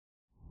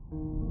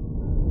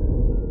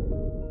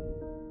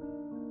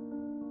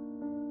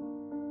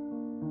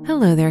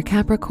Hello there,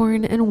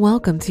 Capricorn, and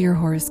welcome to your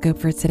horoscope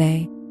for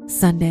today,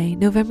 Sunday,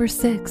 November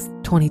 6th,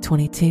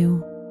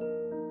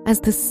 2022.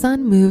 As the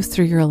sun moves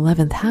through your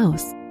 11th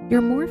house,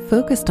 you're more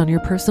focused on your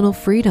personal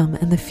freedom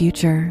and the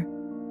future.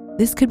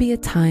 This could be a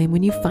time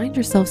when you find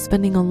yourself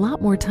spending a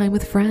lot more time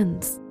with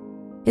friends.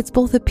 It's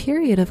both a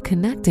period of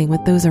connecting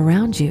with those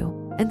around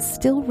you and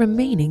still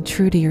remaining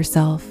true to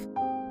yourself.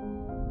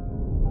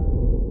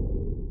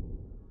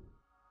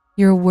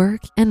 Your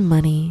work and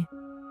money.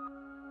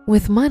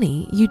 With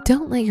money, you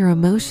don't let your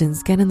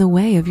emotions get in the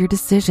way of your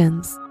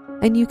decisions,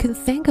 and you can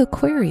thank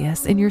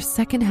Aquarius in your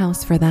second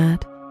house for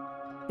that.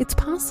 It's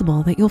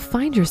possible that you'll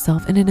find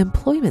yourself in an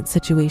employment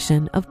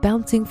situation of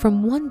bouncing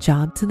from one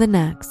job to the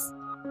next,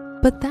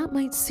 but that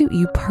might suit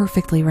you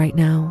perfectly right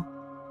now.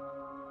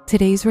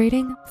 Today's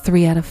rating,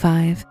 3 out of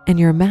 5, and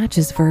your match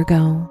is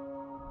Virgo.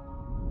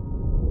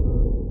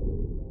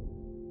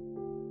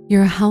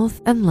 Your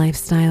health and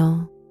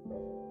lifestyle.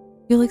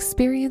 You'll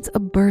experience a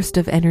burst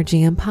of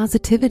energy and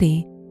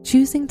positivity,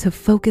 choosing to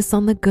focus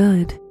on the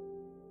good.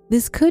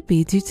 This could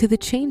be due to the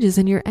changes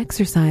in your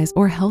exercise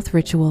or health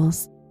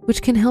rituals,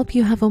 which can help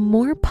you have a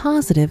more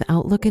positive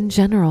outlook in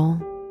general.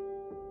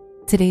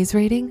 Today's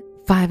rating,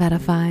 5 out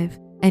of 5,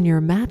 and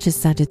your match is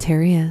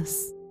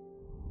Sagittarius.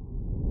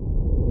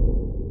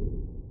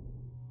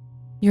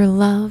 Your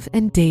love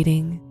and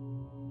dating.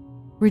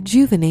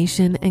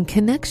 Rejuvenation and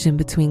connection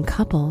between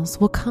couples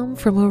will come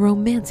from a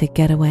romantic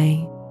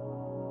getaway.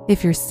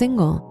 If you're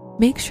single,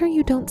 make sure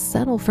you don't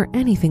settle for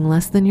anything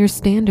less than your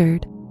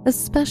standard,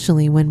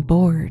 especially when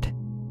bored.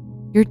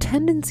 Your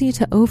tendency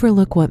to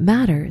overlook what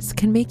matters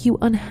can make you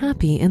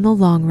unhappy in the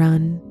long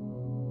run.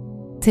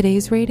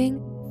 Today's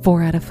rating,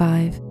 4 out of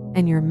 5,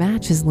 and your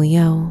match is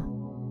Leo.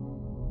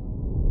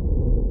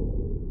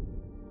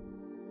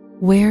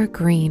 Wear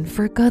green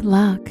for good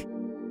luck.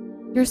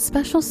 Your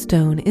special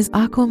stone is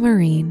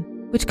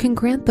aquamarine, which can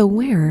grant the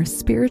wearer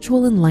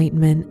spiritual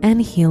enlightenment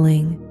and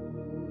healing.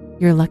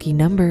 Your lucky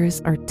numbers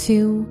are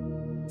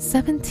 2,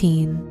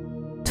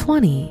 17,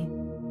 20,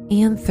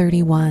 and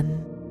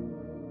 31.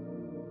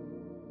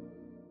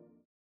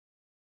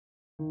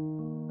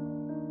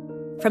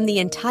 From the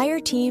entire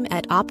team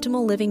at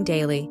Optimal Living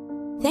Daily,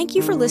 thank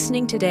you for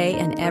listening today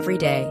and every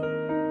day.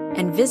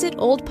 And visit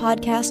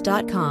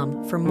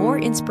oldpodcast.com for more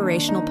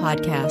inspirational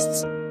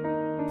podcasts.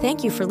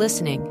 Thank you for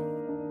listening.